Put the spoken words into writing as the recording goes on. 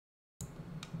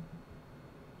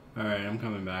Alright, I'm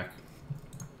coming back.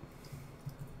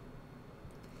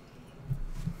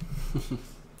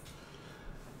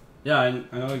 Yeah,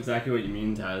 I know exactly what you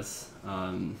mean, Taz.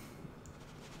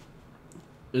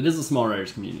 It is a small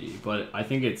writers community, but I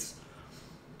think it's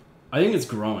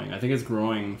growing. I think it's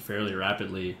growing fairly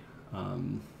rapidly,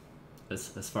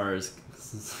 as far as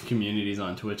communities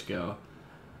on Twitch go.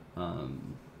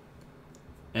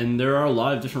 And there are a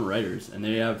lot of different writers, and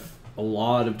they have a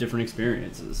lot of different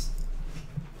experiences.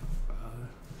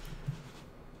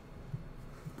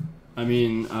 I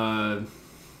mean,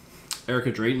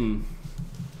 Erica Drayton,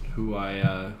 who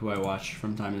I watch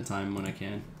from time to time when I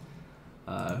can,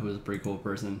 who is a pretty cool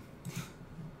person.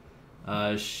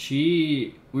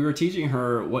 We were teaching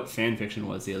her what fan fiction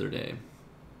was the other day,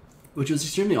 which was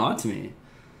extremely odd to me,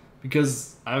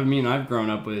 because I've grown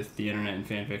up with the internet and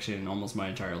fan fiction almost my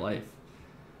entire life.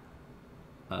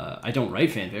 I don't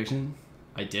write fan fiction.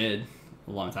 I did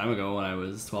a long time ago when I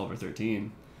was 12 or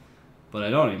 13, but I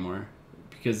don't anymore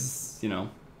because,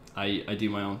 I do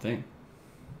my own thing.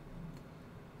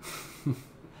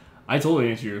 I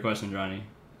totally answered your question, Johnny.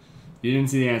 If you didn't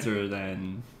see the answer,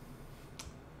 then...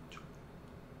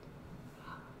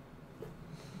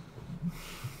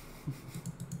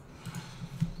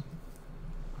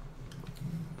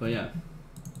 But yeah,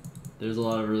 there's a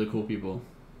lot of really cool people.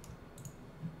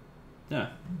 Yeah.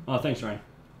 Oh, thanks, Ryan.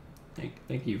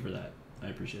 Thank you for that. I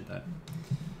appreciate that.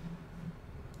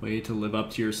 Way to live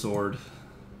up to your sword.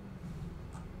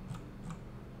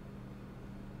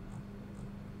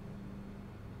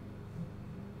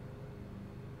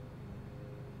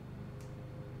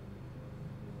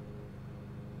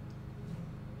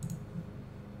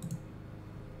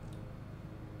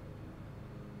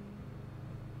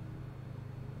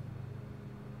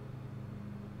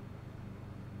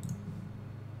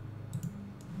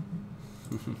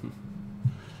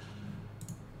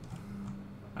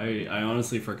 I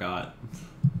honestly forgot.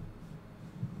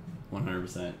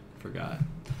 100% forgot.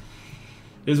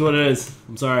 It is what it is.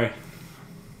 I'm sorry.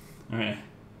 All right.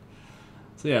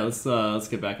 So yeah, let's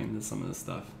get back into some of this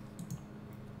stuff.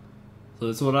 So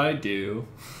that's what I do.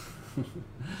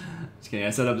 Just kidding.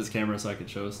 I set up this camera so I could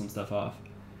show some stuff off.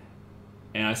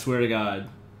 And I swear to God,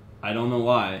 I don't know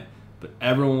why, but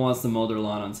everyone wants to mow their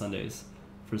lawn on Sundays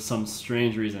for some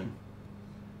strange reason.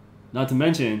 Not to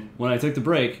mention, when I took the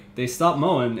break, they stopped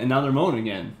mowing, and now they're mowing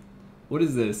again. What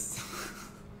is this?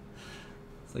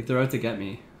 It's like they're out to get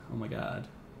me. Oh my God.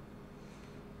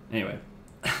 Anyway.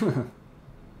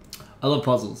 I love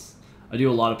puzzles. I do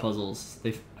a lot of puzzles.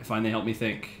 I find they help me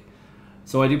think.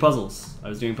 So I do puzzles. I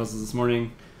was doing puzzles this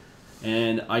morning,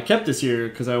 and I kept this here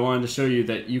because I wanted to show you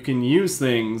that you can use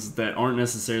things that aren't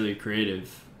necessarily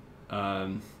creative,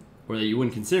 or that you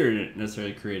wouldn't consider it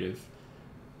necessarily creative,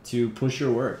 to push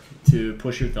your work, to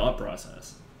push your thought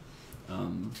process. I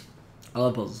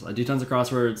love puzzles. I do tons of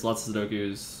crosswords, lots of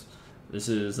Sudokus. This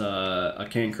is a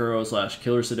Kankuro /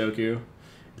 Killer Sudoku.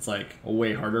 It's like a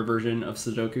way harder version of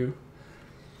Sudoku.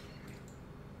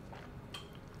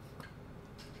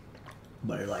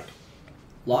 But they're like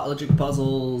logic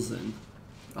puzzles and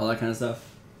all that kind of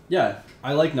stuff. Yeah,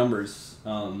 I like numbers.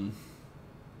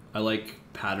 I like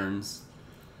patterns.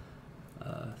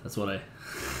 That's what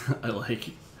I like.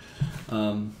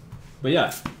 But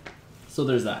yeah, so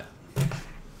there's that.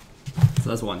 So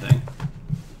that's one thing.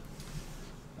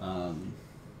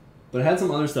 But I had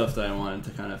some other stuff that I wanted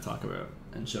to kind of talk about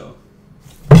and show.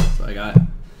 So I got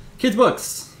kids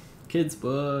books. Kids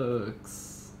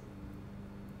books.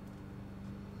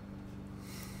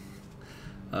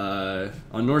 On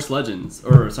Norse legends,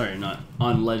 or sorry, not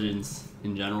on legends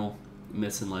in general,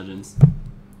 myths and legends.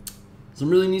 Some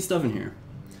really neat stuff in here.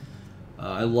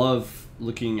 I love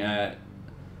looking at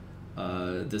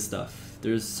this stuff.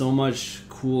 There's so much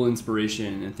cool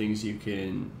inspiration and things you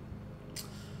can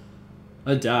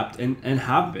adapt and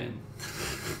have been.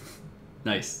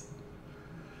 Nice.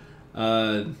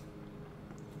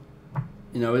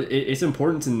 It's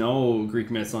important to know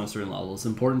Greek myths on a certain level. It's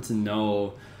important to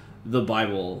know the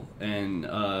Bible and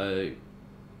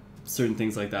certain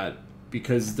things like that,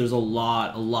 because there's a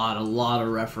lot of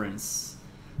reference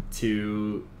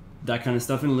to that kind of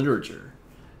stuff in literature.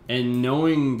 And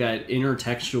knowing that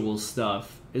intertextual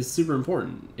stuff is super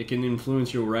important. It can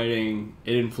influence your writing.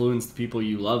 It influenced the people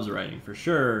you love's writing, for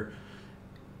sure.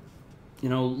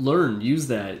 Learn, use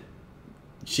that.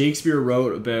 Shakespeare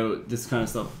wrote about this kind of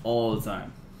stuff all the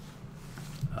time.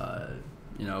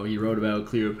 He wrote about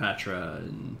Cleopatra,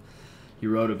 and he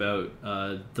wrote about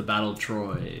the Battle of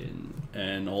Troy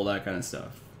and all that kind of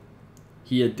stuff.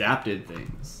 He adapted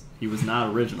things. He was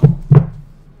not original.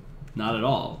 Not at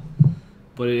all.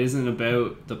 But it isn't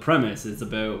about the premise, it's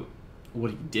about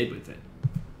what he did with it.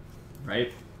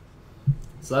 right?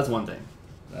 So that's one thing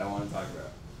that I want to talk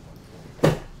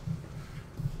about.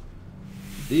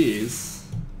 These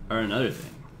are another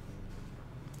thing.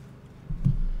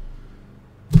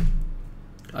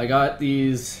 I got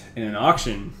these in an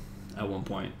auction at one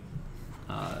point.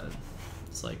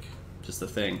 It's like just a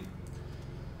thing.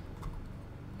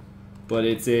 But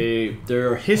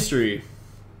they're a history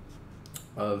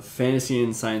of fantasy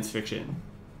and science fiction.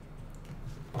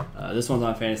 This one's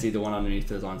on fantasy, the one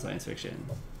underneath is on science fiction.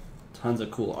 Tons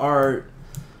of cool art,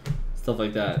 stuff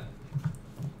like that.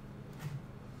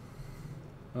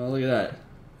 Oh, look at that.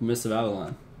 Mists of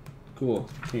Avalon. Cool.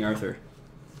 King Arthur.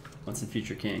 Once and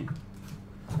future king.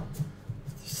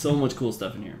 So much cool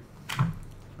stuff in here.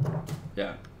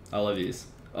 Yeah, I love these.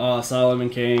 Oh, Solomon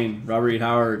Kane, Robert E.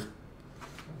 Howard.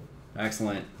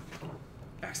 Excellent.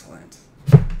 Excellent.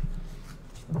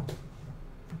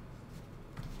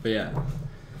 But yeah,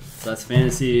 so that's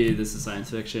fantasy, this is science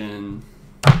fiction.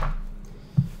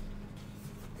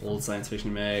 Old science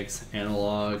fiction mags,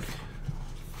 analog.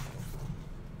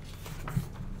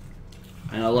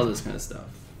 And I love this kind of stuff.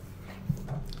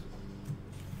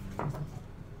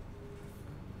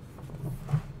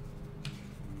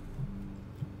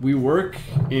 We work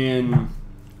in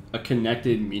a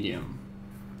connected medium.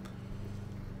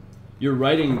 Your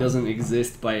writing doesn't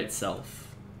exist by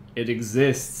itself. It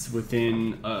exists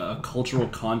within a cultural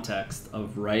context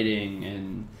of writing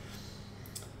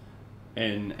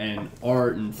and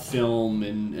art and film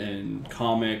and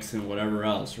comics and whatever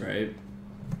else, right?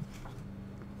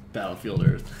 Battlefield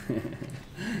Earth.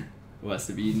 West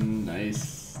of Eden,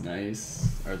 nice, nice.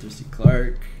 Arthur C.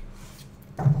 Clarke.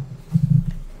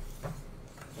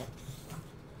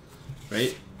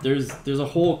 Right? There's a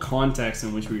whole context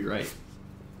in which we write.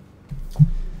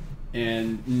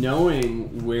 And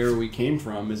knowing where we came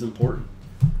from is important.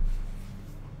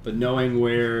 But knowing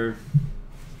where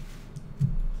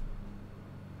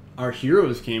our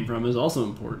heroes came from is also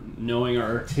important. Knowing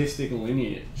our artistic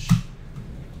lineage.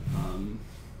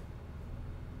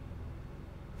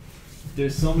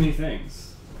 There's so many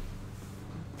things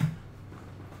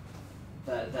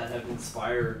that have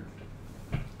inspired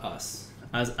us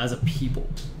as a people.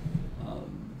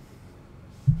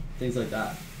 Things like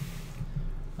that.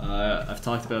 I've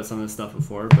talked about some of this stuff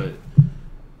before, but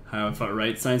how if I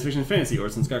write science fiction and fantasy,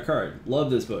 Orson Scott Card. Love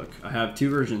this book. I have 2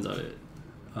 versions of it.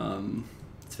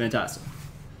 It's fantastic.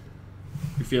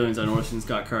 Your feelings on Orson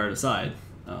Scott Card aside,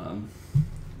 I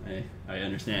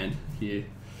understand he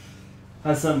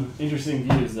has some interesting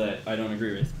views that I don't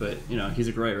agree with, but you know, he's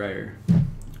a great writer.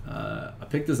 I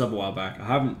picked this up a while back. I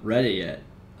haven't read it yet,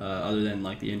 other than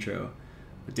like the intro,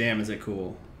 but damn, is it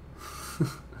cool.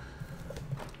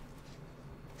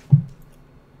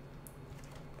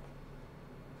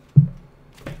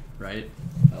 Right?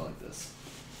 I like this.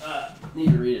 Need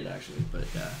to read it actually, but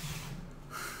yeah.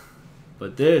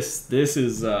 But this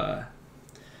is one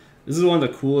of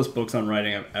the coolest books on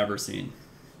writing I've ever seen.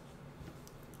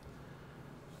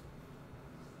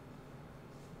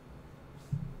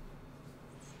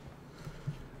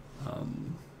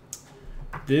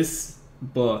 This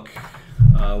book,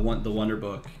 the Wonder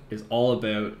Book, is all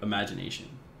about imagination.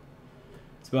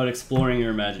 It's about exploring your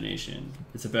imagination.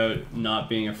 It's about not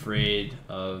being afraid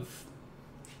of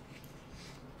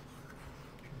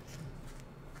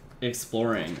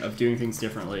exploring, of doing things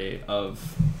differently,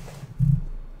 of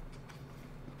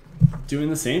doing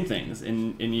the same things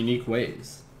in unique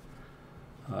ways.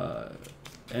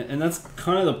 And that's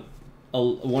kind of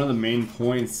one of the main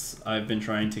points I've been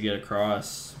trying to get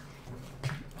across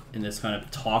in this kind of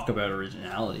talk about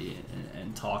originality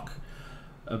and talk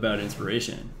about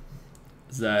inspiration,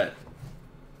 is that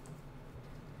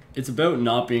it's about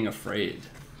not being afraid.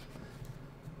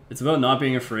 It's about not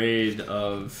being afraid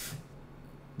of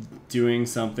doing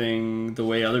something the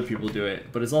way other people do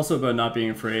it, but it's also about not being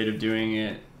afraid of doing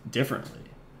it differently.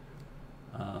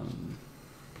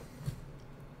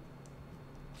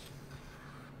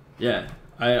 Yeah,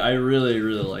 I really,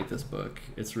 really like this book.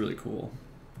 It's really cool.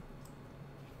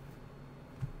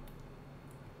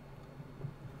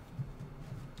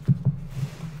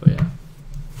 But yeah.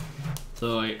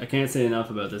 So I can't say enough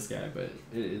about this guy, but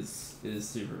it is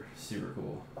super, super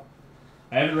cool.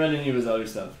 I haven't read any of his other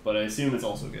stuff, but I assume it's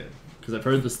also good. Because I've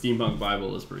heard the Steampunk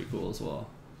Bible is pretty cool as well.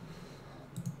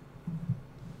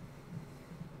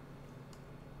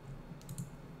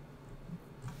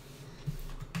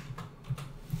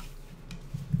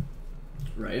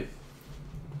 Right?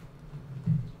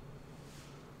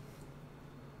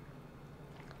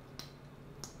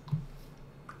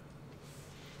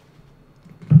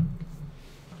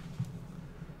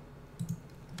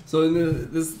 So in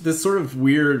this sort of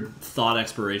weird thought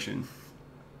exploration,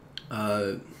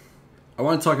 I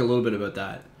want to talk a little bit about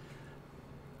that.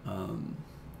 I'm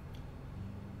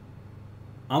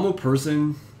a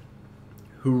person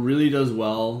who really does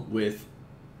well with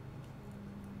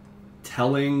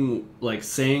telling, like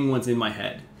saying what's in my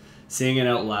head, saying it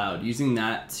out loud, using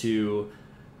that to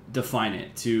define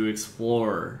it, to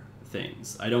explore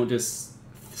things. I don't just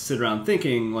sit around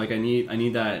thinking. Like I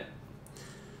need that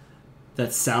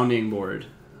sounding board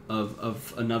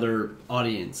of another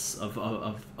audience, of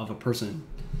a person,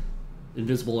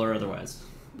 invisible or otherwise,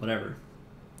 whatever.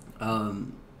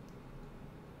 I'm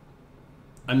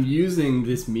using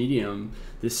this medium,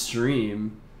 this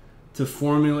stream, to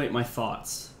formulate my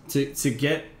thoughts, to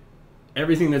get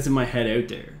everything that's in my head out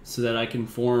there, so that I can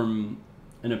form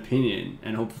an opinion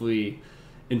and hopefully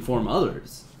inform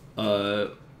others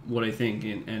what I think,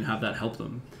 and have that help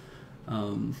them.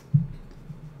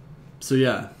 So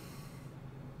yeah,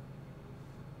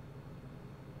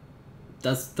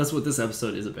 that's what this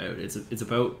episode is about.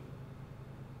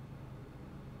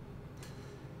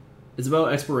 It's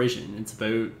about exploration. It's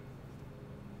about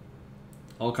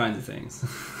all kinds of things.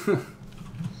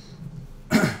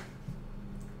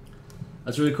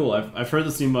 That's really cool. I've heard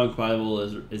the Steampunk Bible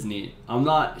is neat. I'm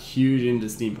not huge into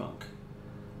steampunk.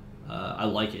 I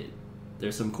like it.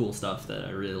 There's some cool stuff that I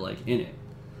really like in it,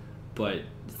 but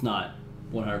it's not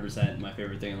 100% my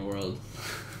favorite thing in the world.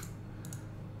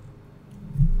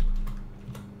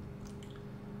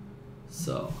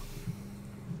 So,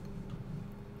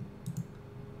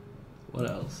 what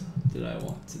else did I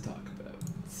want to talk about?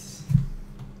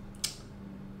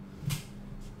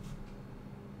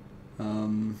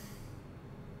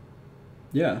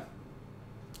 Yeah.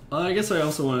 I guess I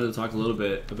also wanted to talk a little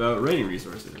bit about writing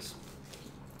resources.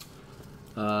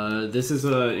 This is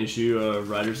an issue of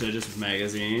Writer's Digest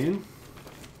magazine.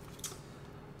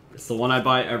 It's the one I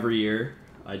buy every year.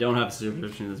 I don't have a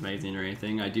subscription to this magazine or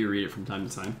anything. I do read it from time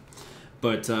to time.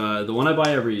 But the one I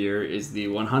buy every year is the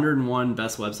 101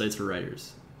 Best Websites for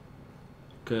Writers.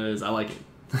 Because I like it.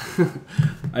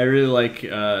 I really like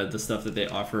the stuff that they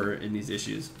offer in these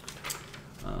issues.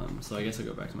 So I guess I'll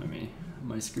go back to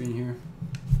my screen here.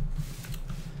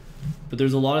 But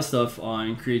there's a lot of stuff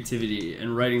on creativity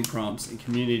and writing prompts and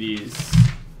communities.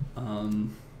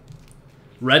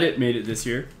 Reddit made it this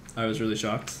year. I was really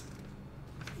shocked.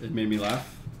 It made me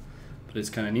laugh, but it's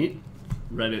kind of neat.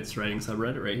 Reddit's writing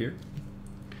subreddit right here.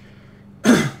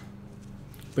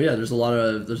 But yeah, there's a lot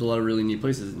of really neat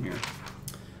places in here.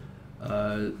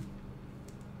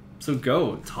 So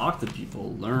go talk to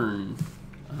people, learn.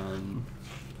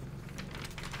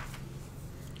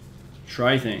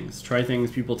 Try things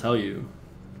people tell you.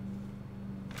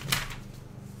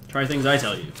 Try things I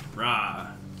tell you. Rah.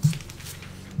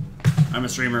 I'm a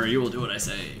streamer, you will do what I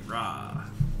say. Rah.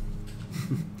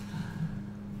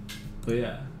 But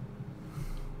yeah.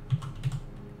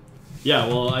 Yeah,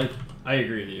 well, I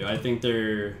agree with you. I think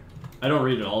I don't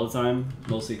read it all the time,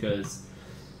 mostly because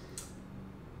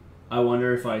I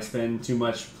wonder if I spend too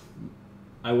much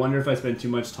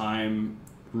time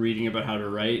reading about how to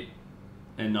write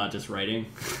and not just writing.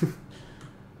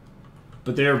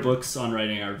 But their books on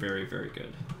writing are very, very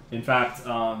good. In fact,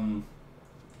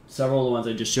 several of the ones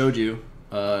I just showed you,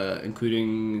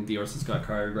 including the Orson Scott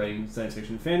Card Writing Science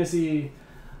Fiction and Fantasy,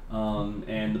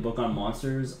 and the book on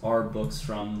monsters, are books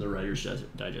from the Writer's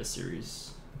Digest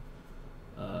series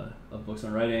of books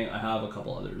on writing. I have a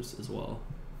couple others as well.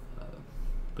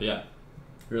 But yeah,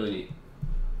 really neat.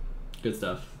 Good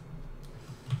stuff.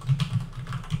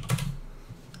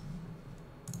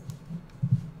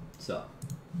 So.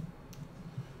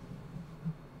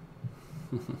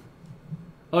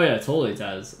 Oh yeah, totally,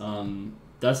 Taz.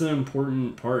 That's an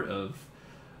important part of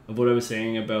what I was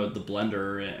saying about the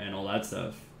blender and all that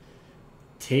stuff.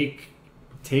 Take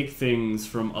things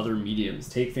from other mediums,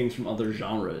 take things from other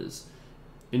genres,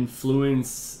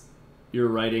 influence your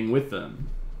writing with them.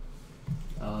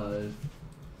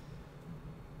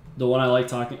 The one I like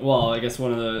talking, well, I guess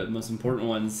one of the most important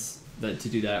ones to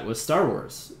do that was Star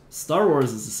Wars. Star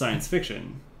Wars is a science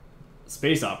fiction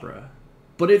space opera,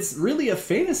 but it's really a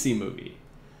fantasy movie,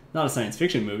 not a science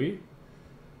fiction movie.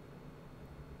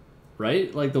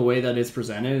 Right? Like the way that it's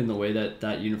presented and the way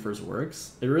that universe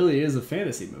works, it really is a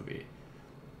fantasy movie.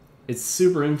 It's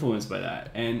super influenced by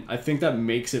that, and I think that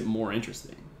makes it more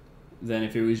interesting than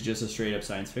if it was just a straight up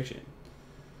science fiction.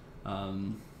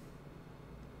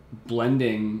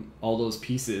 Blending all those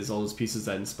pieces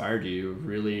that inspired you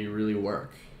really, really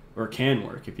work, or can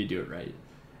work if you do it right.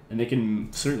 And they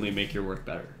can certainly make your work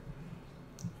better.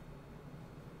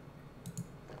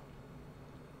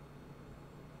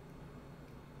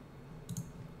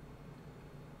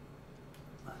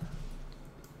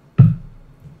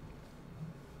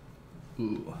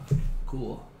 Ooh,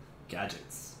 cool.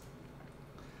 Gadgets.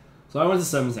 So I went to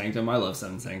Seven Sanctum. I love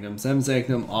Seven Sanctum. Seven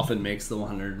Sanctum often makes the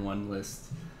 101 list.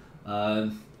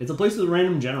 It's a place with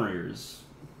random generators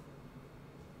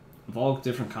of all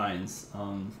different kinds.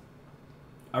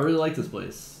 I really like this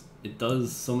place. It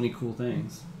does so many cool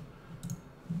things.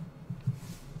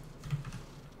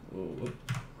 Whoa, whoop.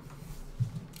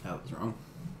 That was wrong.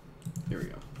 Here we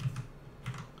go.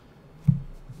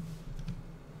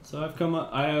 So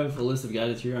I have a list of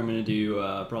gadgets here. I'm going to do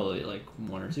probably like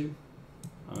one or two.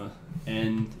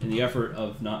 And in the effort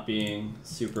of not being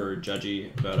super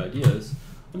judgy about ideas,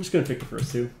 I'm just going to pick the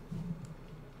first two.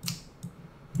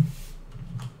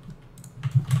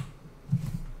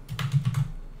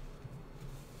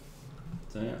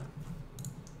 So yeah.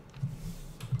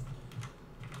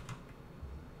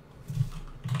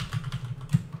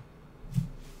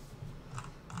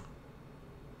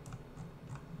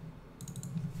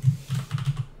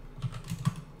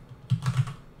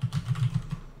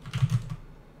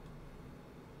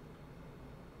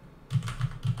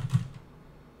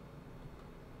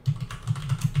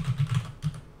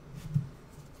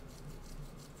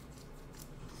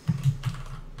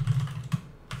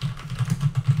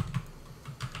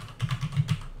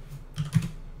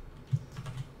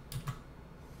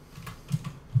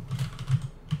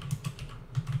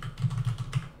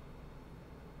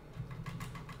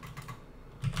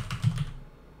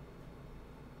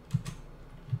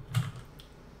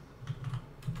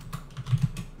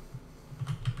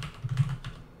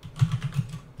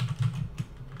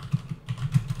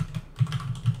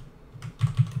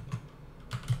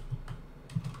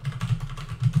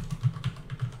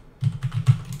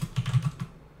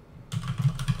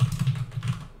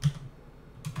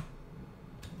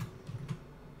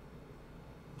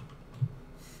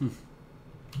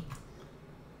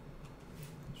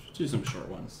 Should do some short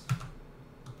ones.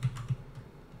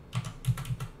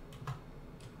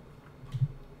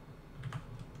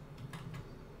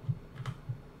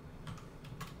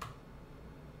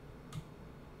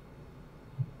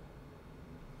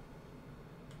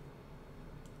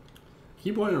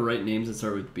 Keep wanting to write names that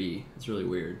start with B. It's really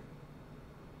weird.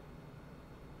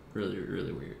 Really,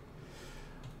 really weird.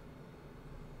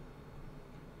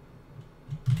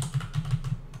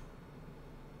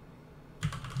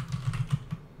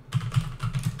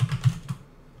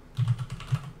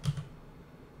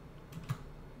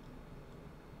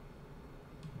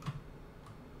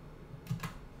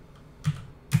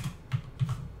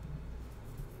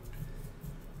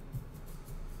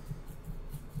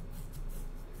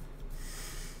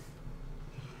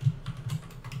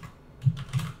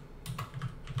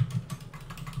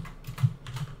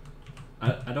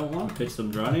 I don't want to pitch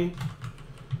them, Johnny.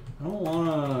 I don't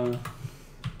want to...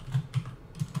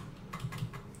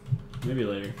 Maybe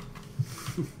later.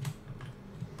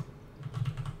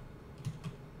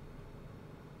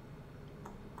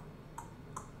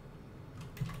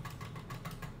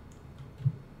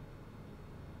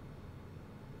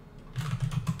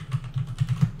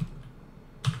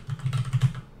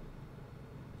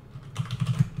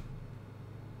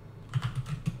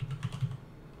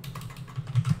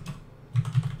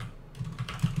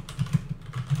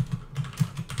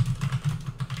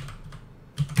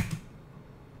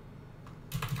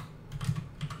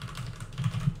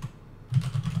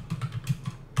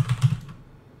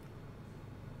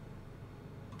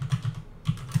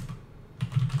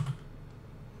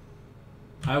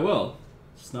 I will.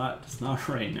 It's not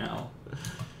right now.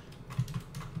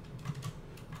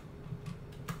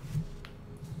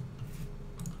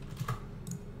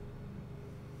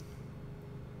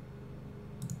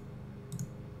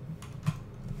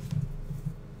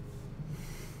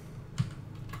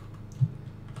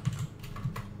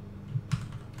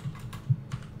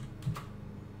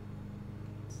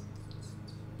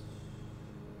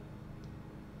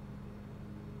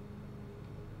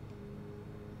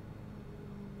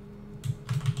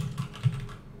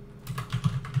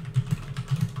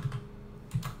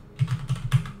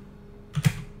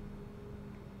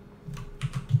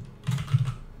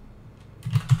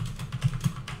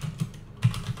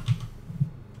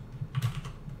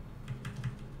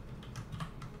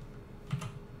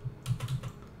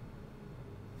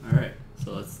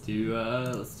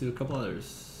 Let's do a couple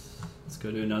others. Let's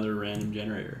go to another random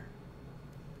generator.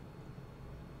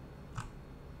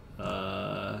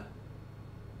 Oh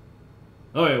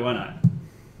wait, why not?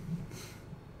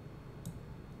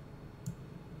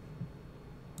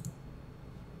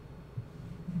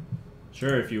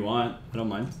 Sure, if you want. I don't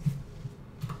mind.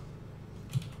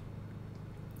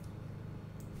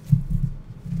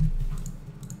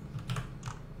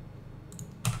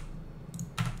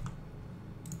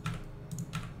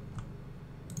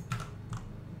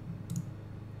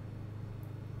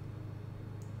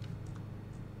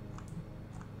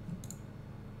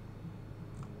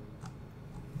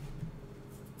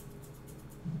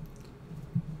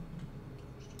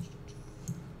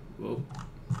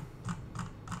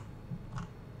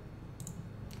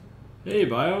 Hey,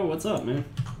 Bio, what's up, man?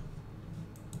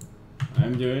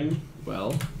 I'm doing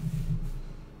well.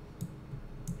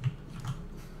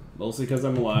 Mostly because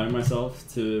I'm allowing myself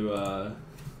to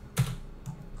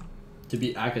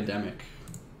be academic,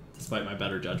 despite my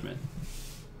better judgment.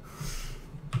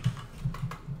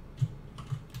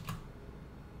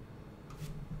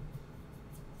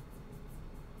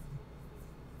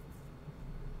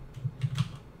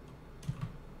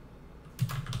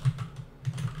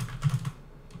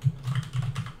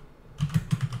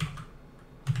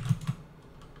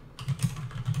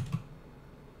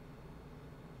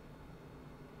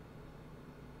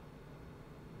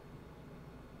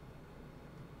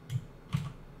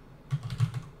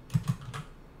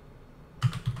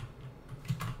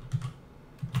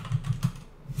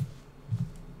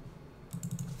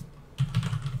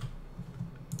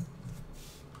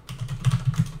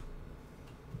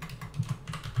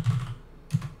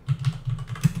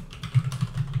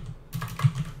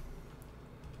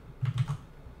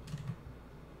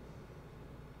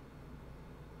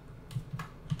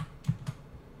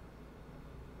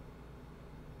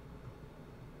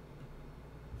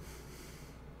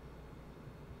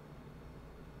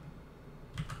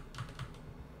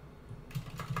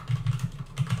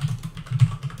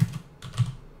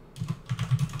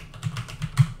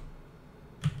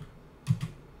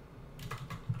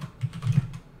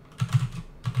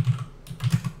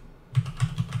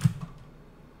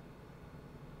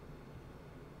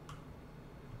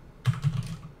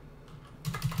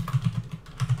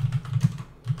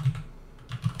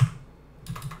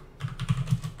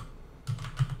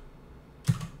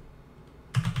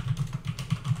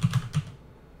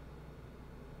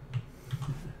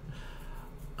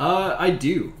 I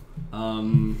do.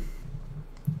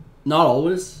 Not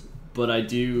always, but I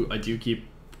do keep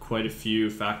quite a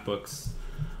few fact books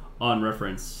on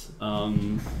reference. What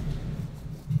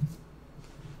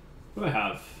do I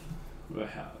have?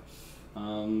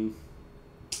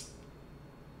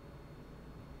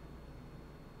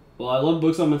 Well, I love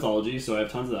books on mythology, so I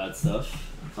have tons of that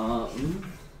stuff.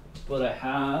 But I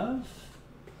have...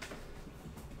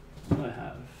 What do I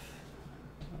have?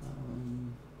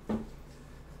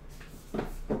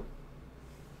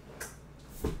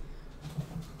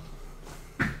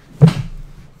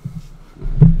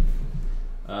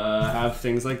 I have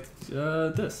things like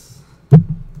this.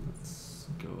 Let's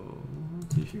go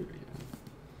to here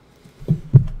again.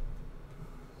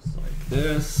 It's like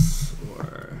this,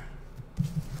 or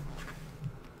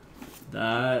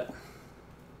that.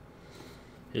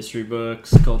 History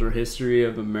books, cultural history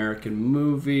of American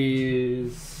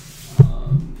movies.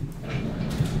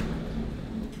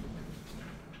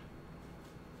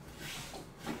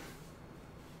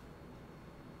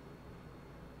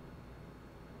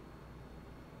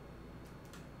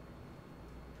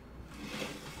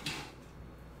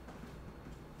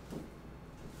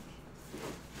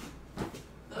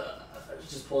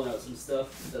 Just pulling out some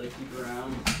stuff that I keep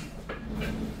around.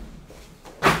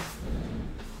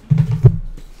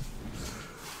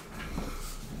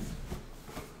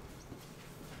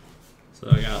 So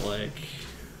I got like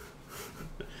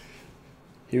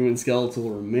human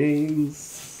skeletal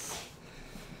remains,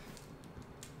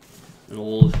 an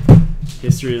old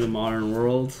history of the modern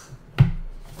world,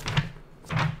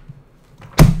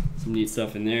 some neat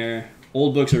stuff in there.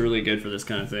 Old books are really good for this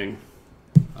kind of thing.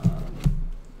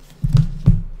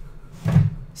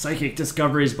 Psychic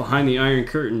Discoveries Behind the Iron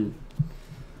Curtain.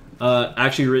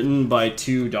 Actually written by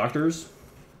 2 doctors.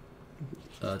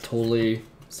 Totally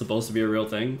supposed to be a real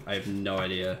thing. I have no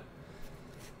idea.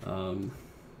 So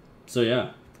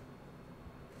yeah.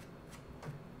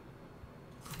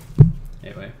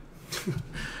 Anyway.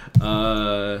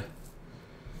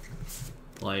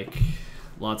 Like,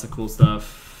 lots of cool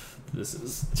stuff. This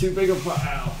is too big a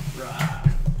pile.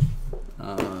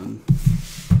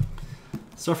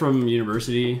 Stuff from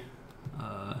university,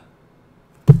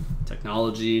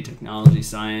 technology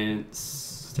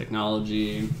science,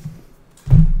 technology.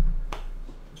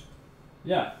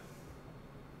 Yeah.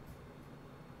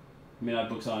 I mean, I have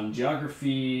books on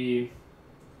geography,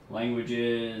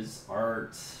 languages,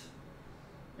 art,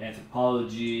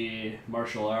 anthropology,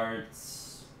 martial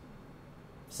arts,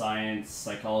 science,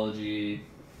 psychology.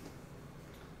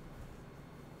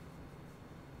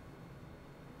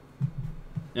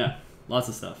 Yeah. Lots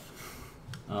of stuff.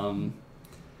 I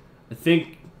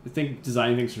think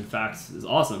designing things from facts is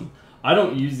awesome. I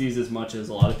don't use these as much as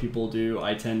a lot of people do.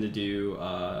 I tend to do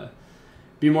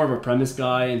be more of a premise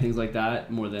guy and things like that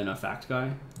more than a fact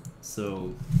guy.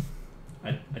 So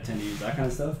I tend to use that kind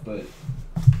of stuff. But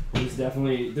there's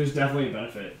definitely a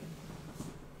benefit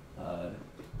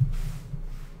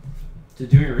to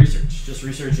doing research, just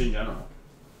research in general.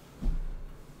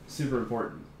 Super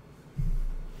important.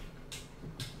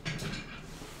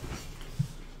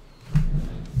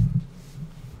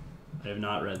 I have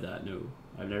not read that, no.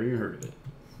 I've never even heard of it.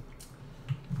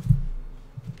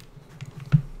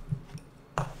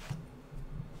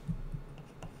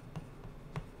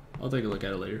 I'll take a look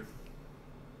at it later.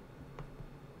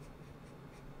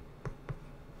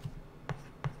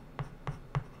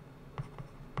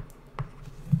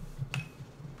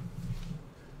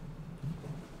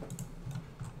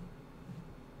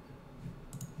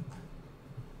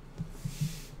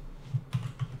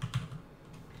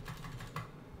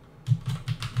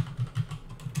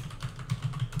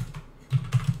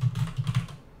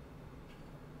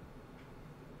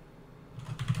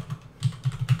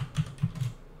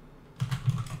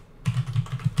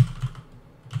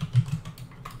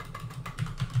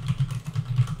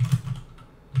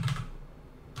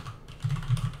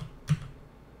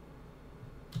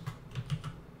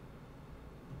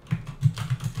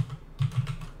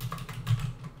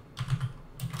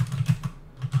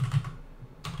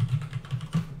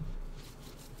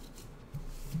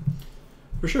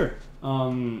 For sure.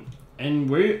 And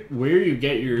where you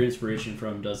get your inspiration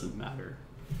from doesn't matter.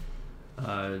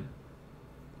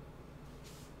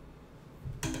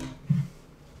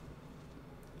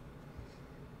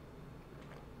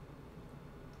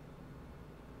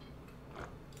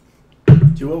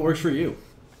 Do what works for you.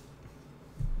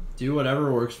 Do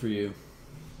whatever works for you.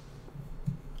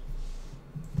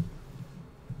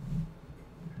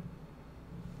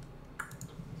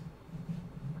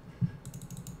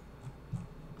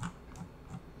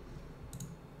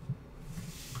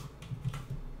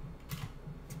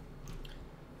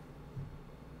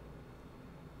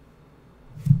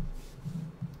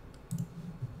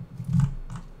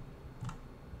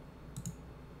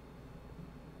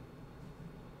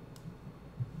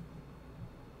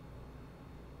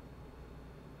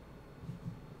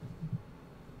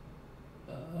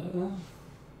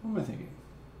 What am I thinking?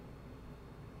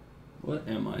 What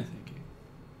am I thinking?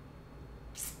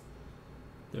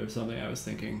 There was something I was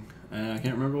thinking, and I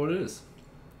can't remember what it is.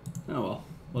 Oh well,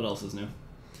 what else is new?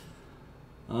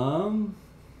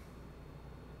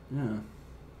 Yeah.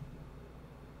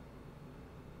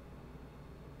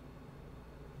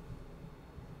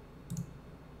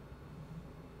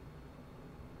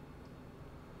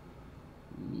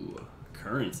 Ooh,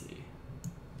 currency.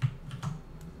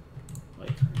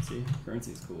 Like currency.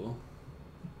 Currency's cool.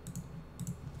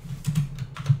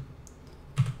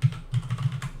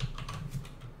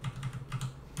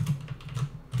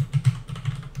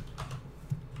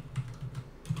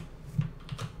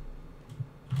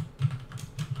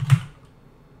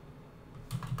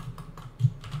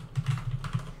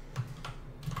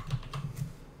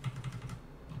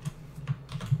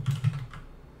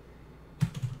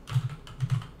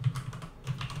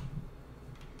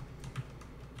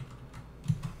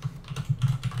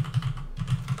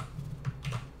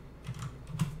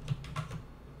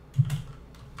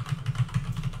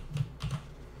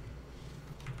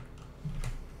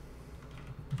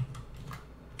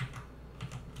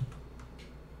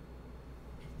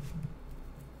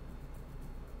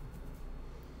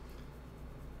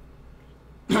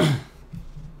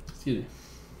 Excuse me.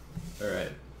 All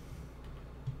right.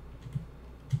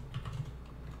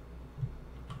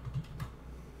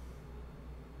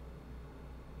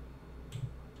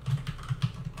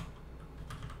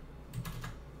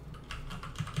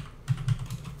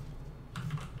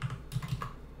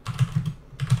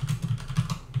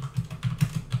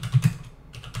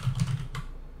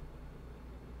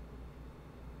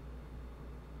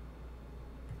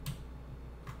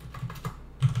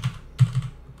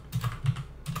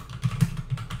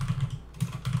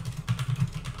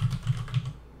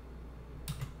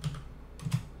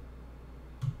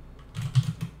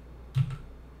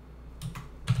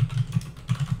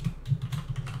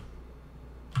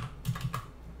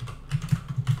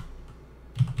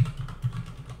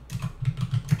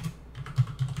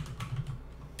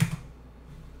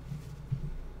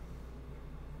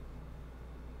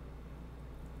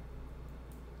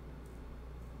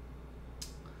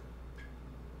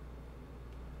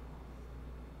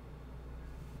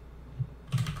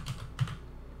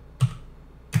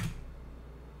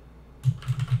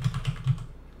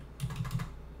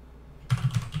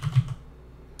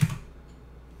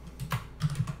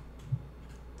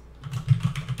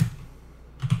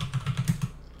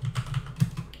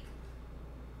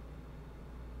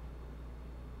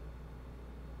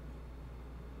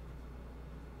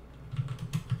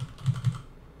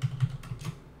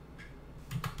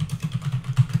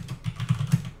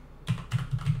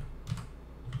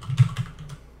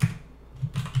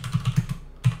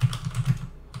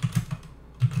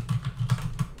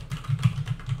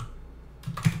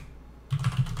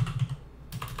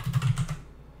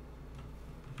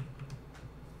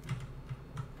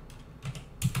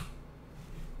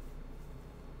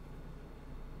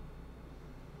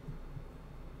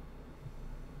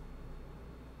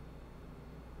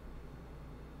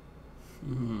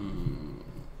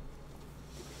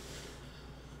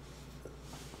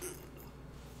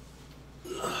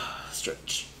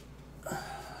 stretch.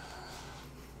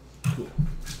 Cool.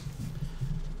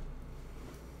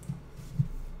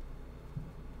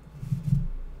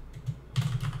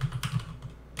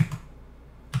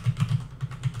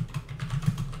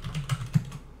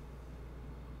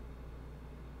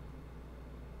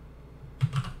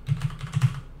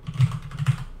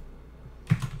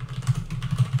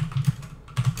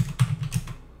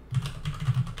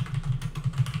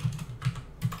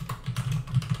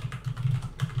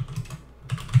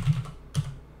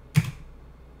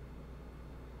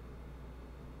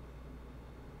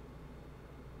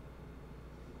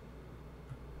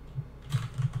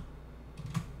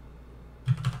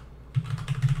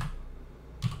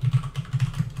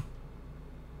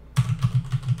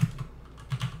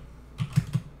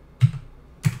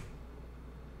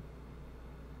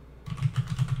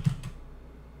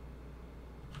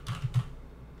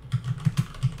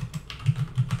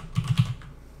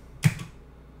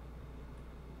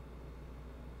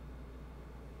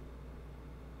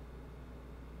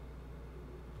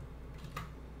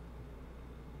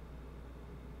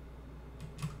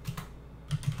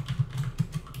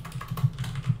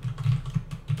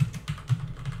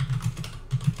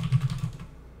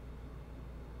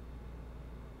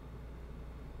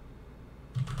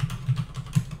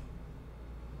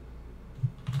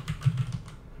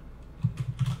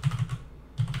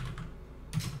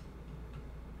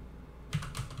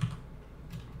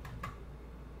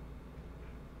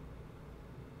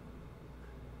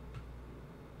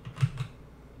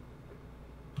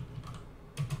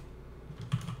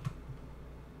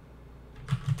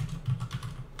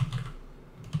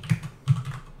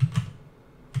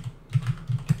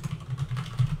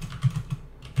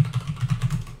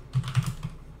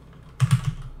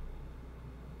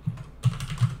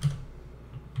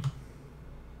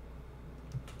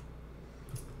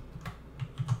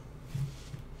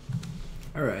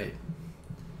 All right.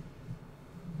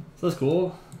 So that's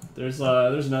cool. There's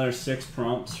another 6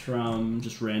 prompts from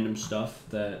just random stuff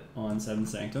that on Seventh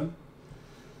Sanctum.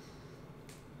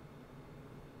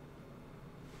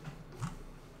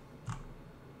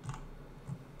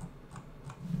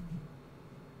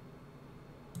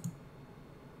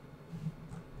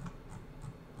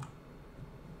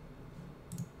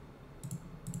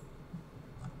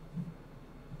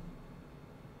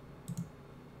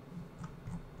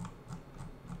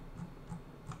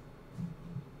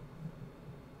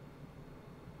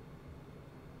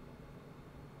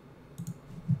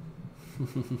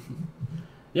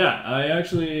 Yeah, I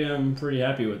actually am pretty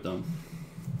happy with them.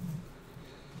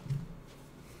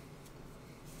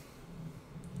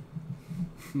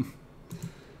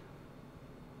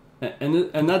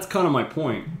 And that's kind of my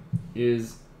point,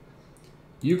 is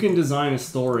you can design a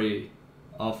story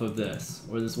off of this,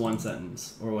 or this one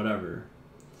sentence, or whatever.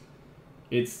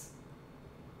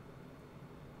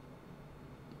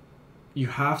 You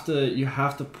have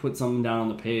to put something down on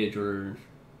the page, or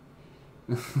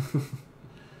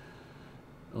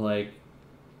like,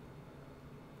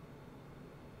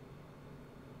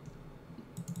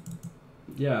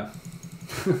 yeah.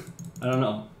 I don't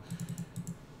know.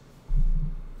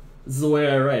 This is the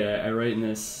way I write. I write in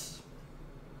this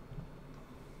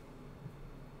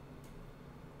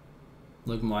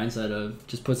like mindset of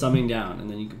just put something down, and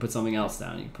then you can put something else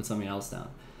down, you can put something else down,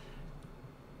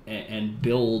 and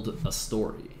build a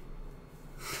story.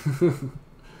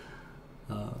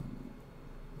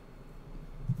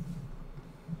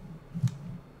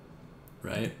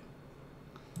 Right?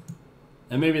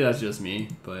 And maybe that's just me,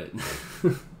 but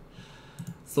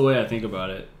it's the way I think about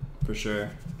it, for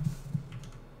sure.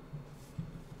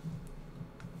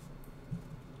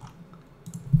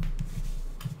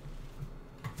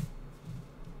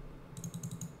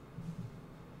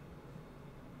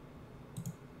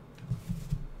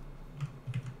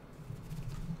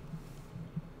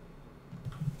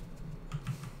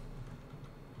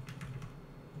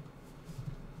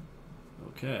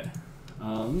 Okay.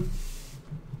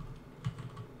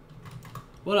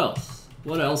 What else?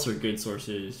 What else are good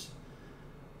sources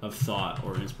of thought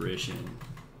or inspiration?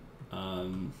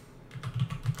 Oh,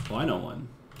 I know one.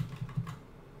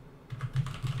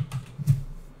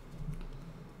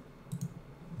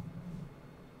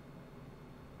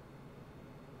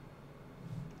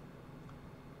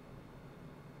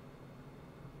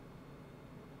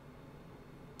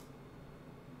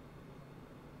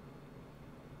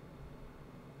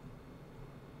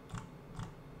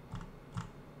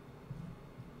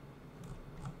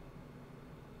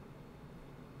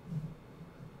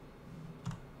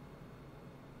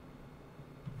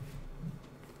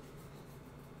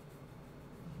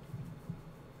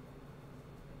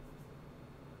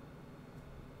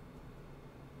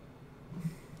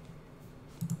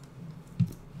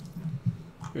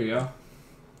 Here you go.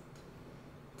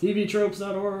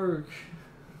 TVtropes.org.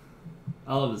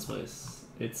 I love this place.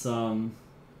 It's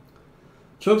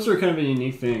tropes are kind of a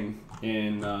unique thing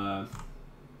in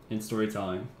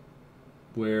storytelling,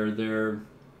 where they're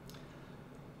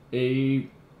a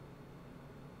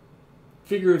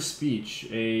figure of speech,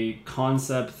 a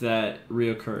concept that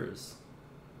reoccurs.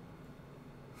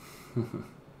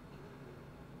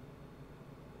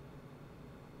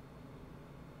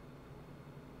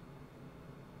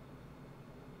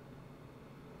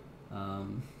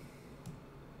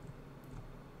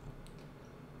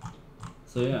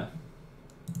 So yeah,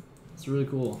 it's really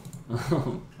cool.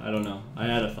 I don't know. I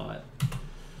had a thought.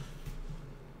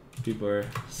 People are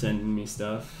sending me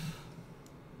stuff.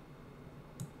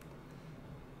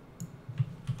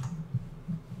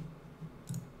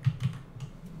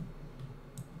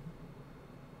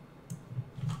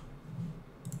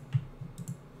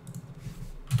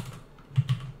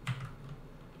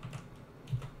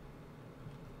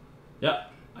 Yeah,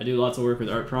 I do lots of work with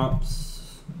art prompts.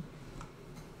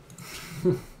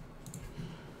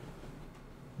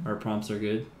 Art prompts are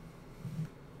good.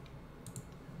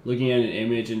 Looking at an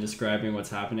image and describing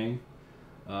what's happening,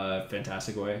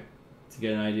 fantastic way to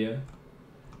get an idea.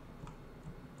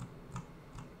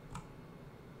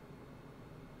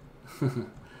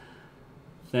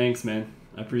 Thanks, man.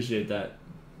 I appreciate that.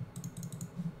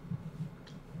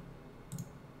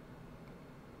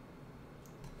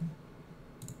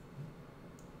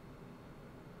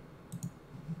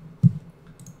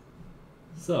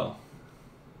 So,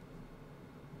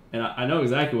 and I know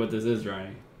exactly what this is,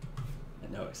 Ronnie. I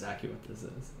know exactly what this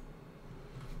is.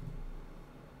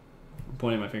 I'm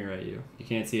pointing my finger at you. You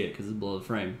can't see it because it's below the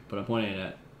frame, but I'm pointing it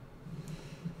at.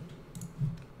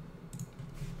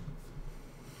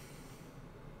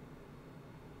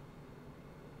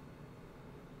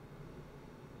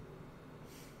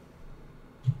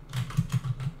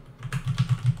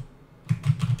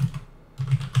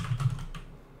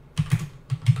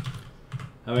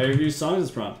 Have I ever used songs as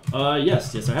prompt?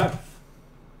 Yes, I have.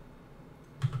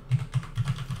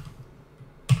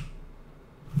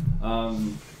 What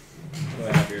do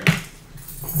I have here?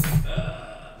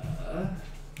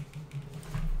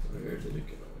 Where did it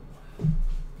go?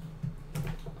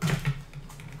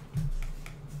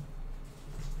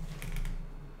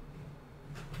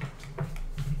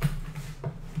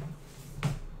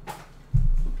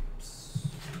 Oops.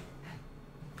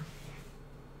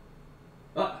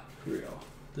 Ah, here we go.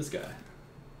 This guy.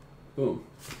 Boom.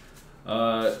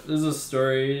 This is a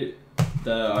story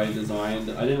that I designed.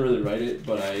 I didn't really write it,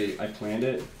 but I planned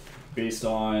it based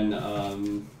on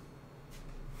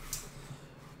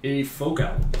a folk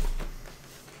album.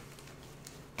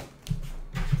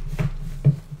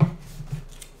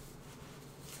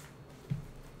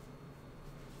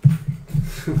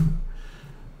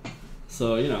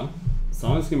 So, you know,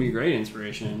 songs can be great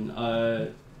inspiration.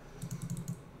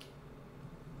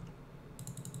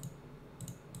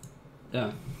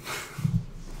 Yeah.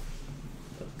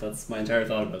 That's my entire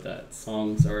thought about that.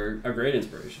 Songs are a great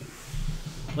inspiration.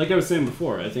 Like I was saying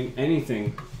before, I think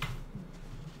anything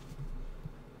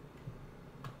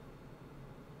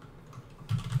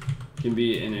can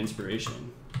be an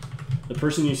inspiration. The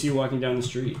person you see walking down the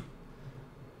street,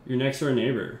 your next door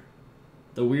neighbor,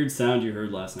 the weird sound you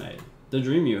heard last night, the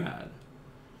dream you had,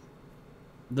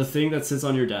 the thing that sits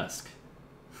on your desk.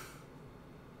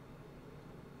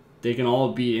 They can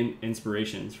all be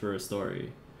inspirations for a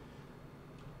story.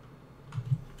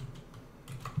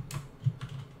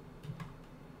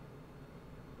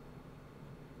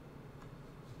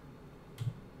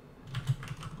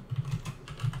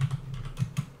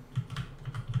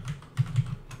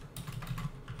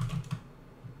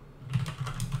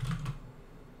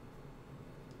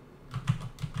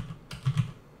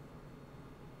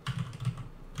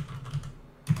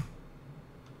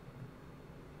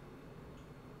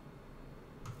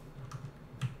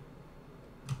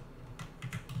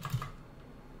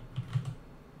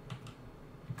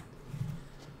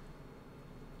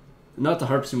 Not to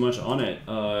harp too much on it,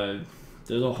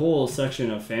 there's a whole section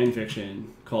of fan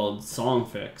fiction called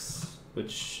Songfics,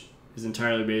 which is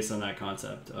entirely based on that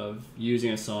concept of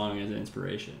using a song as an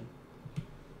inspiration.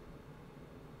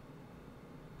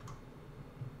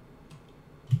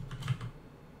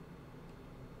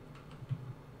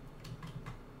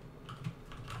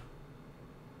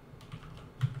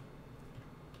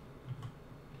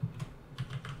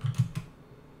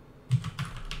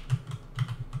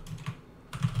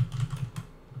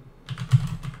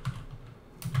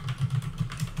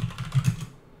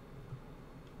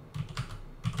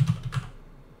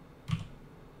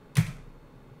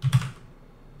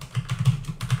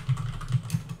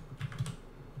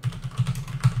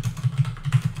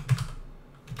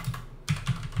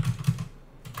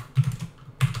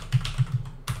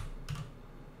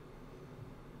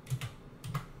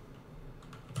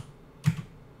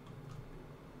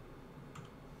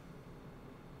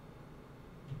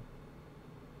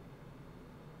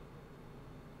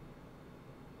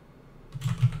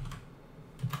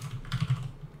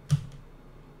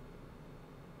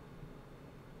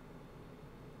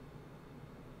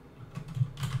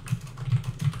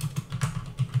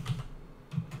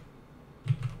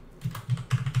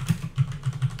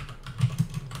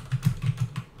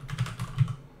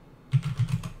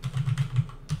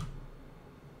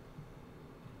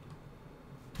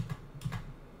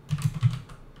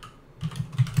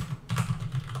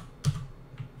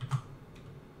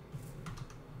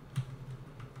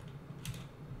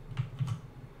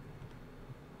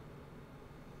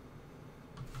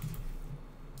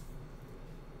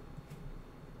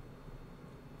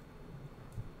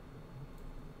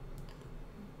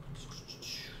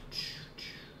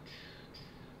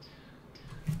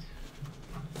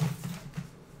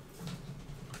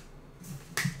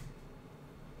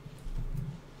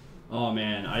 Oh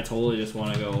man, I totally just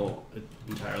want to go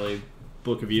entirely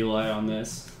Book of Eli on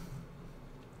this.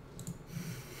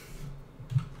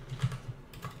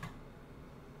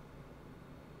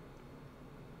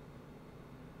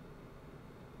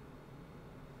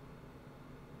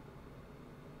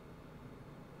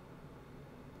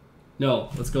 No,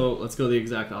 let's go the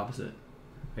exact opposite.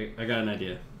 I got an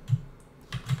idea.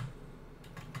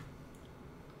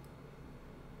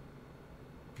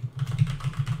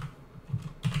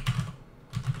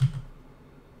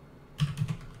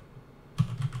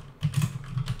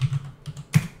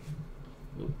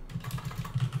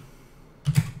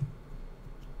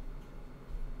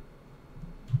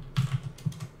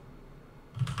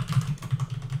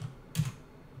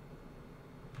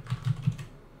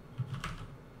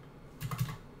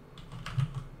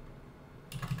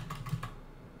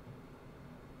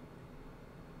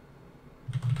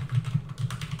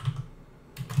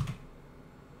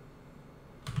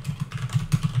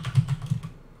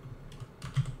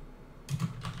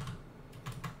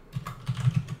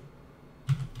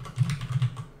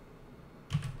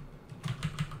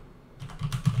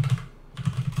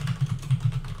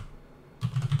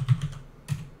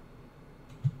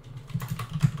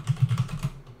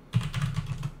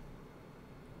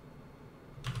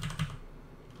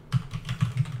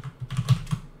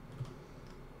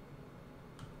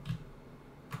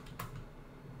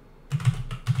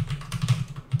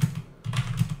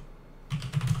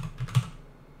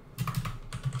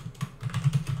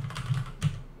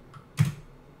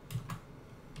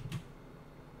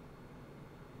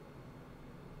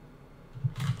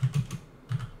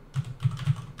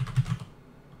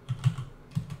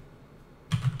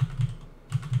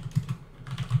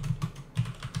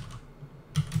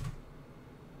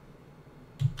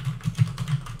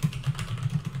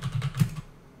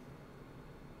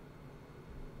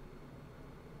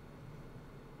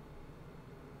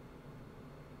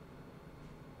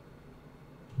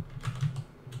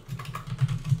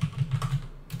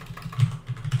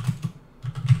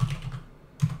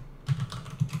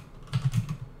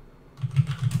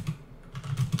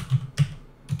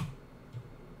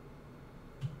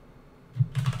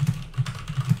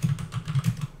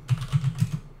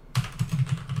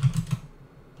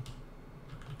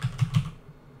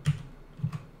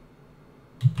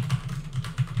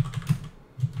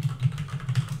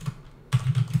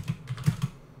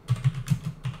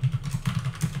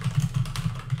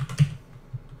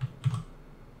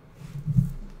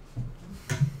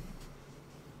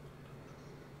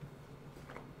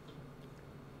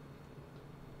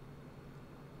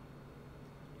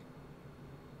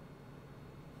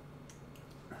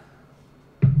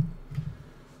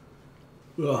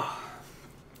 Ugh.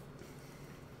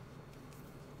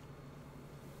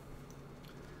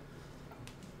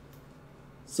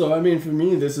 So, I mean, for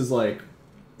me, this is like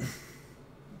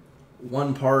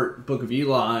one part Book of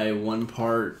Eli, one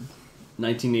part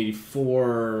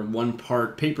 1984, one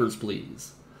part Papers,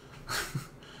 Please.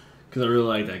 Because I really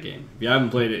like that game. If you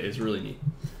haven't played it, it's really neat.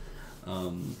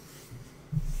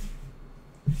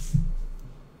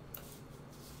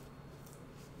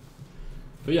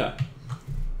 But yeah.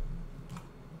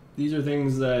 These are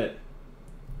things that,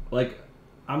 like,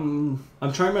 I'm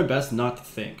trying my best not to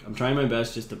think. I'm trying my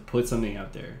best just to put something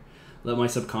out there. Let my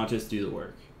subconscious do the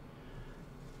work.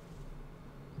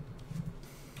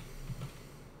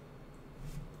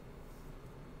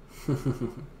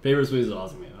 Papers, Please is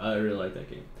awesome, man. I really like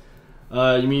that game.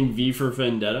 You mean V for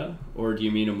Vendetta? Or do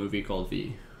you mean a movie called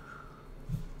V?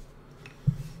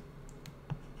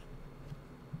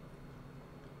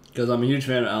 Because I'm a huge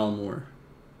fan of Alan Moore.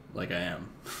 Like I am.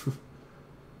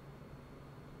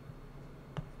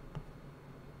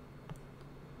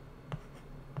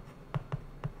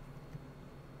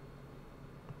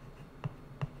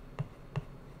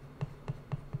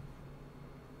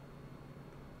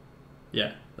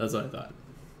 Yeah, that's what I thought.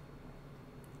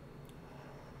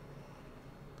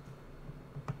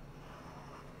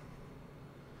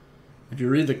 If you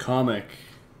read the comic,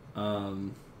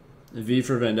 V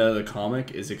for Vendetta, the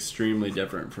comic, is extremely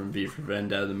different from V for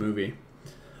Vendetta, the movie.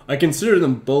 I consider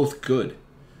them both good,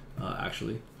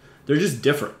 actually. They're just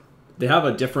different. They have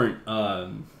a different,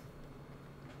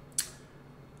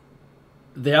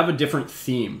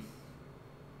 theme.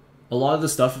 A lot of the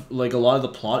stuff, like a lot of the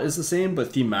plot is the same,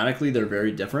 but thematically they're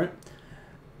very different.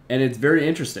 And it's very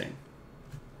interesting.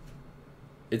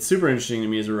 It's super interesting to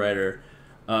me as a writer.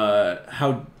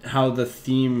 How the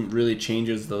theme really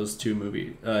changes those two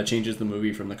movies, changes the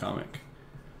movie from the comic.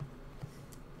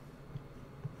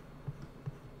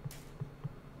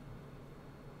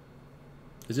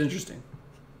 It's interesting.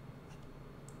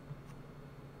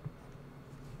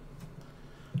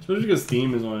 especially because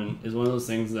theme is one of those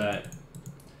things that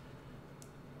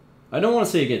I don't want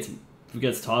to say it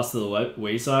gets tossed to the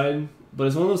wayside, but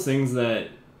it's one of those things that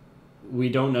we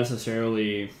don't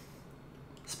necessarily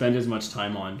spend as much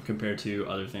time on compared to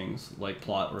other things like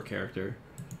plot or character.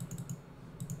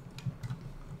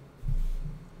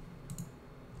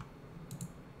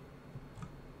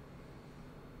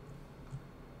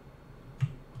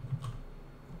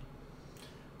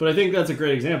 But I think that's a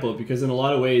great example because in a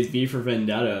lot of ways, V for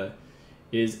Vendetta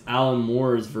is Alan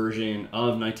Moore's version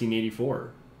of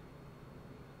 1984.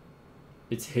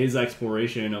 It's his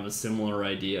exploration of a similar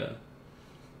idea.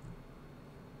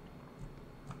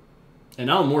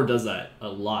 And Alan Moore does that a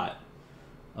lot.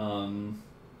 A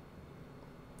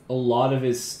lot of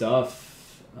his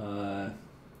stuff, I'm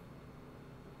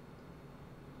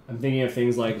thinking of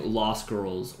things like Lost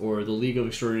Girls or The League of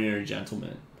Extraordinary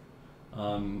Gentlemen.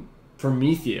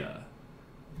 Promethea,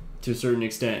 to a certain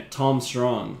extent. Tom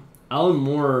Strong. Alan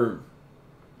Moore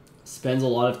spends a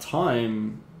lot of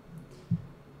time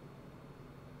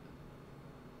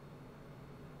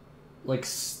like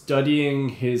studying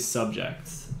his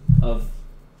subjects, of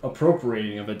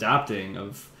appropriating, of adapting,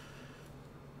 of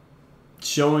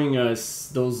showing us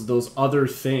those other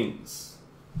things,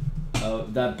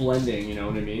 that blending, you know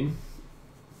what I mean?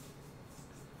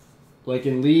 Like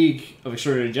in League of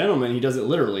Extraordinary Gentlemen, he does it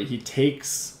literally. He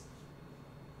takes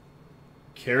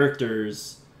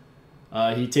characters,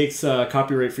 he takes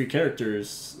copyright-free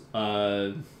characters,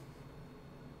 and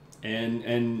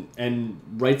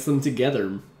writes them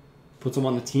together, puts them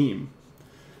on the team.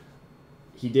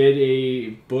 He did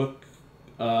a book,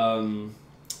 a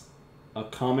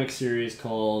comic series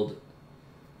called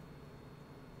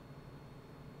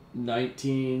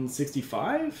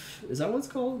 1965? Is that what it's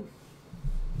called?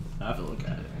 I have to look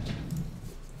at it.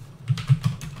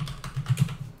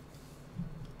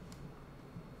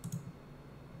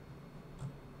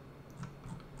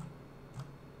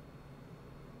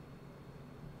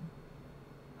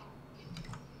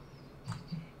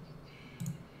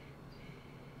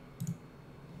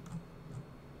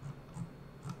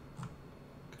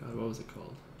 God, what was it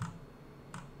called?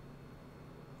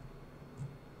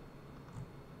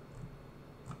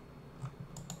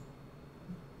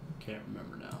 Can't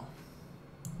remember now.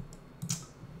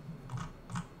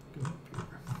 Go up here.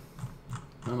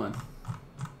 Come on.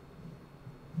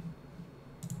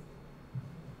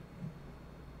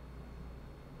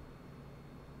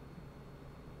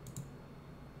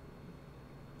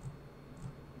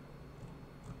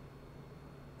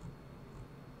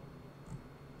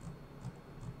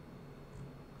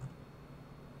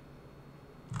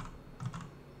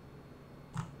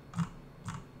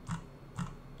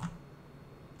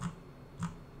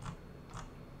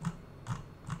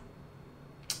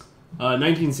 Uh,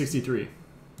 1963.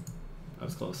 I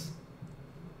was close.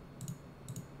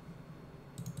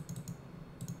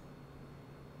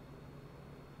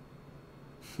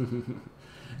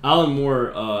 Alan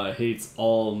Moore hates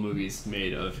all movies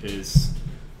made of his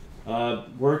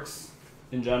works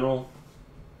in general,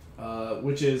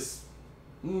 which is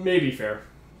maybe fair,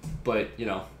 but you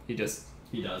know, he does.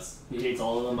 He hates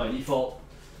all of them by default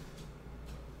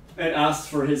and asks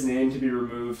for his name to be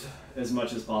removed as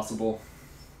much as possible.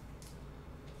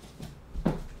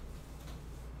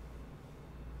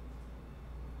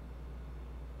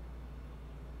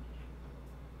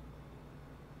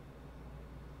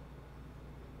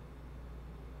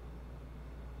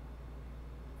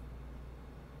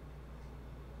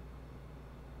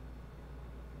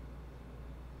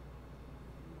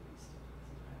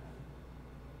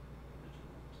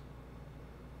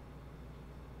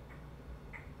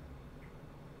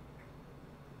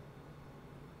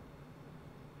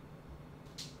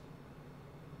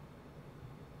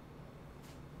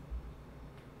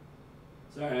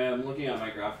 Sorry, I'm looking at my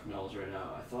graphic novels right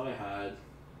now. I thought I had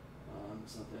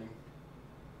something.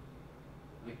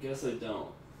 I guess I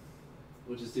don't,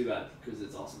 which is too bad because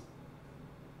it's awesome.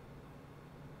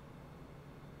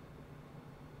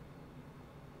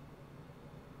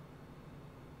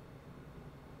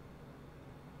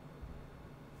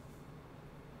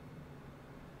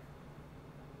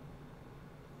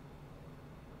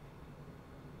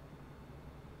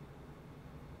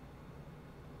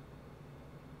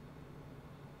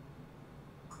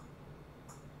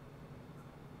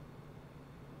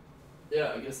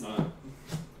 Yeah, I guess not.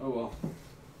 Oh well.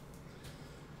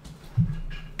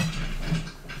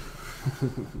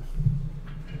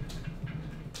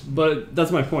 But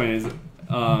that's my point is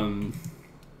Alan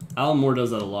Moore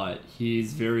does that a lot.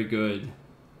 He's very good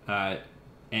at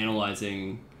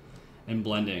analyzing and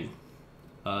blending.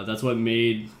 That's what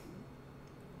made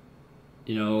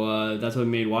that's what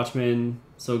made Watchmen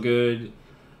so good.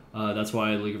 That's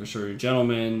why League of Extraordinary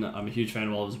Gentlemen. I'm a huge fan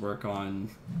of all his work on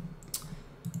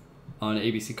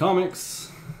ABC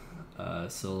Comics.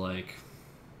 So like,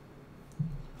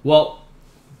 well,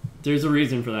 there's a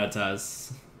reason for that,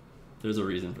 Taz. There's a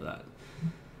reason for that.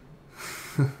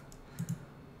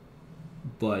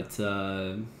 But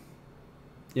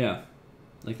yeah,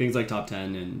 like things like Top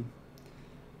 10 and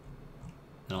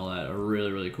all that are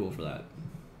really, really cool for that.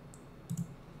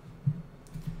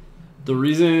 The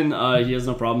reason he has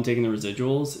no problem taking the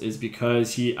residuals is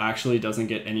because he actually doesn't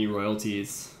get any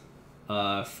royalties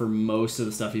for most of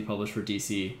the stuff he published for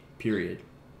DC, period.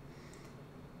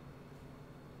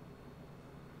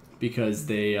 Because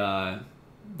they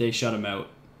shut him out.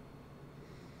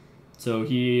 So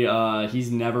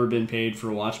he's never been paid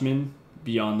for Watchmen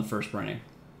beyond the first printing.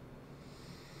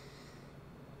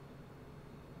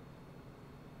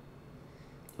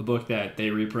 A book that they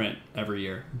reprint every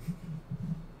year.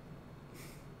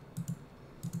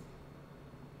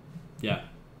 Yeah.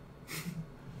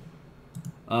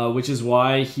 Which is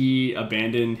why he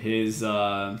abandoned his...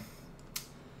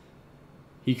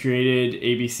 he created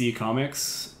ABC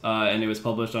Comics, and it was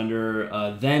published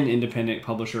under then independent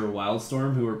publisher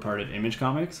Wildstorm, who were part of Image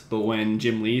Comics. But when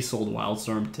Jim Lee sold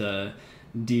Wildstorm to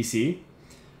DC,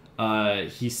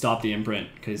 he stopped the imprint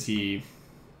because he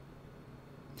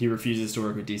refuses to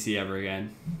work with DC ever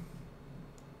again.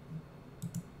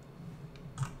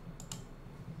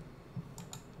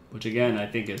 Which again, I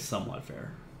think is somewhat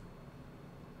fair.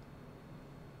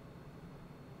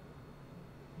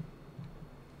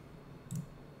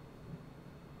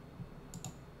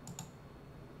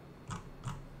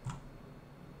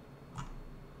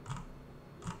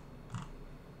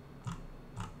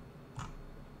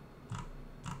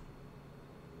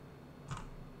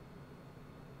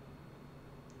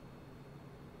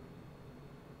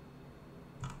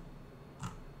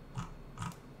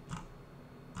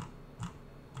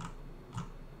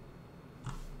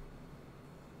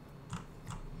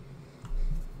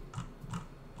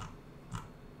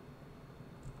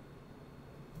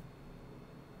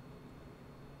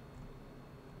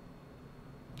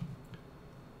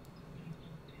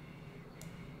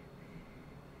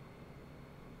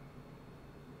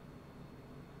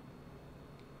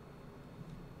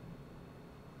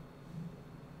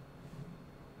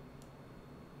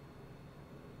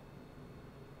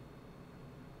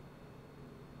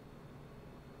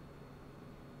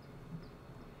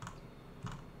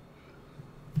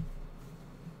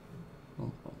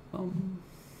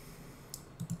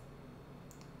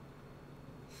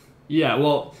 Yeah,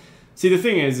 well, see, the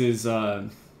thing is a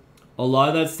lot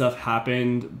of that stuff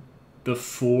happened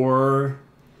before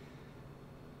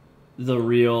the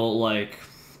real, like,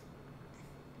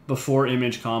 before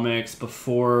Image Comics,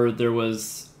 before there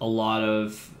was a lot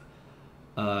of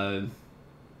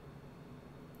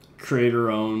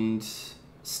creator-owned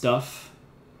stuff.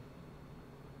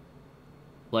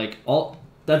 Like,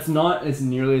 that's not as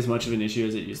nearly as much of an issue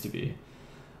as it used to be.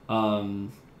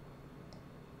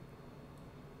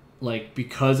 Like,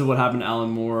 because of what happened to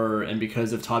Alan Moore and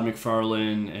because of Todd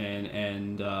McFarlane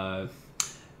and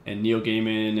Neil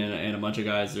Gaiman and a bunch of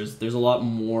guys, there's a lot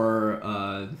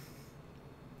more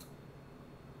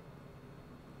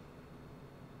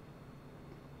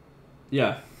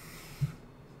yeah.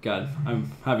 God,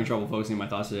 I'm having trouble focusing my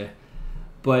thoughts today.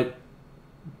 But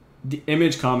the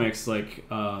Image Comics, like,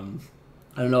 I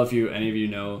don't know if any of you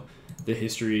know the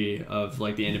history of,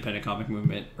 like, the independent comic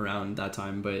movement around that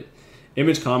time, but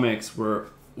Image Comics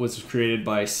was created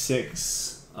by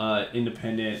 6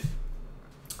 independent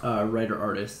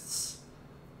writer-artists,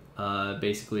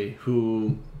 basically,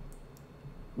 who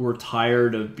were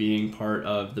tired of being part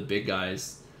of the big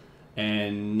guys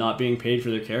and not being paid for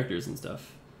their characters and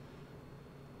stuff.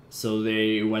 So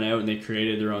they went out and they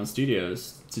created their own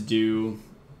studios to do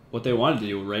what they wanted to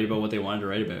do, write about what they wanted to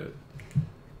write about.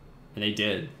 And they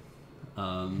did.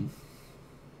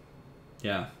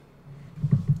 Yeah.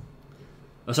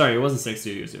 Oh, sorry, it wasn't 6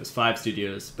 studios. It was 5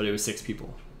 studios, but it was 6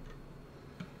 people.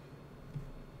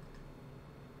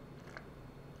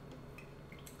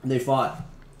 They fought.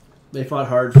 They fought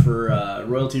hard for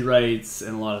royalty rights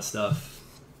and a lot of stuff.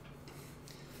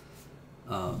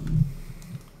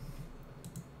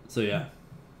 So yeah,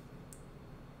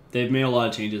 they've made a lot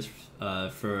of changes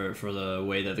for the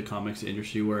way that the comics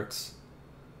industry works.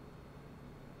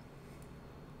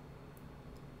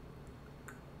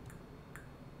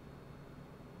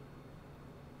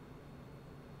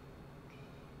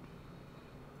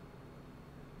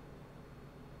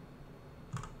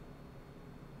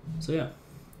 So yeah,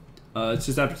 it's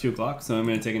just after 2 o'clock, so I'm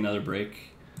gonna take another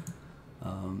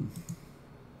break. 。 . 。 . 。 . 。 . . . 。 . . . . . . . . . . . . . . . . . . . 。 . . . . 。 . 。 . 。 . . . . . . . . 。 . 。 . . 。 . 。 . .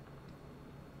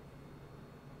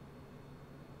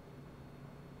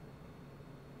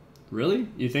 Really?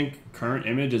 You think current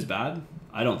image is bad?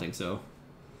 I don't think so.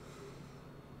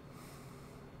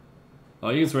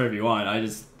 Well, you can swear if you want. I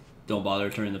just don't bother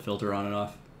turning the filter on and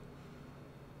off.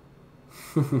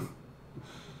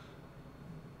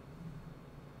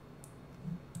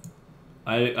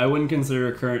 I wouldn't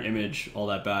consider current image all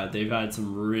that bad. They've had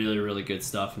some really, really good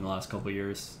stuff in the last couple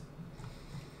years.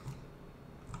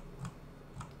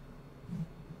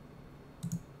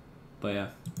 But yeah.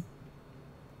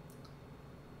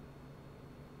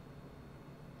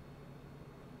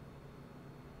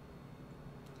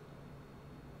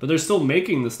 But they're still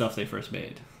making the stuff they first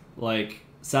made. Like,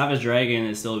 Savage Dragon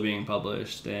is still being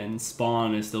published, and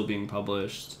Spawn is still being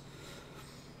published.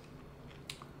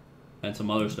 And some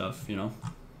other stuff, you know?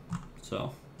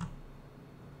 So.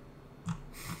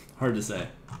 Hard to say.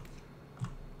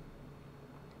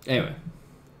 Anyway.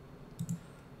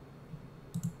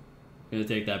 Gonna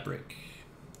take that break.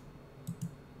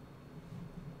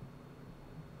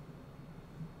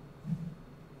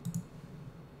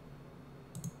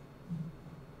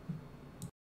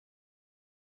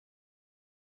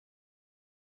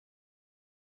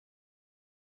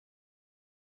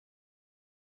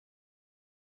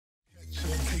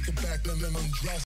 Take it back, let them dress.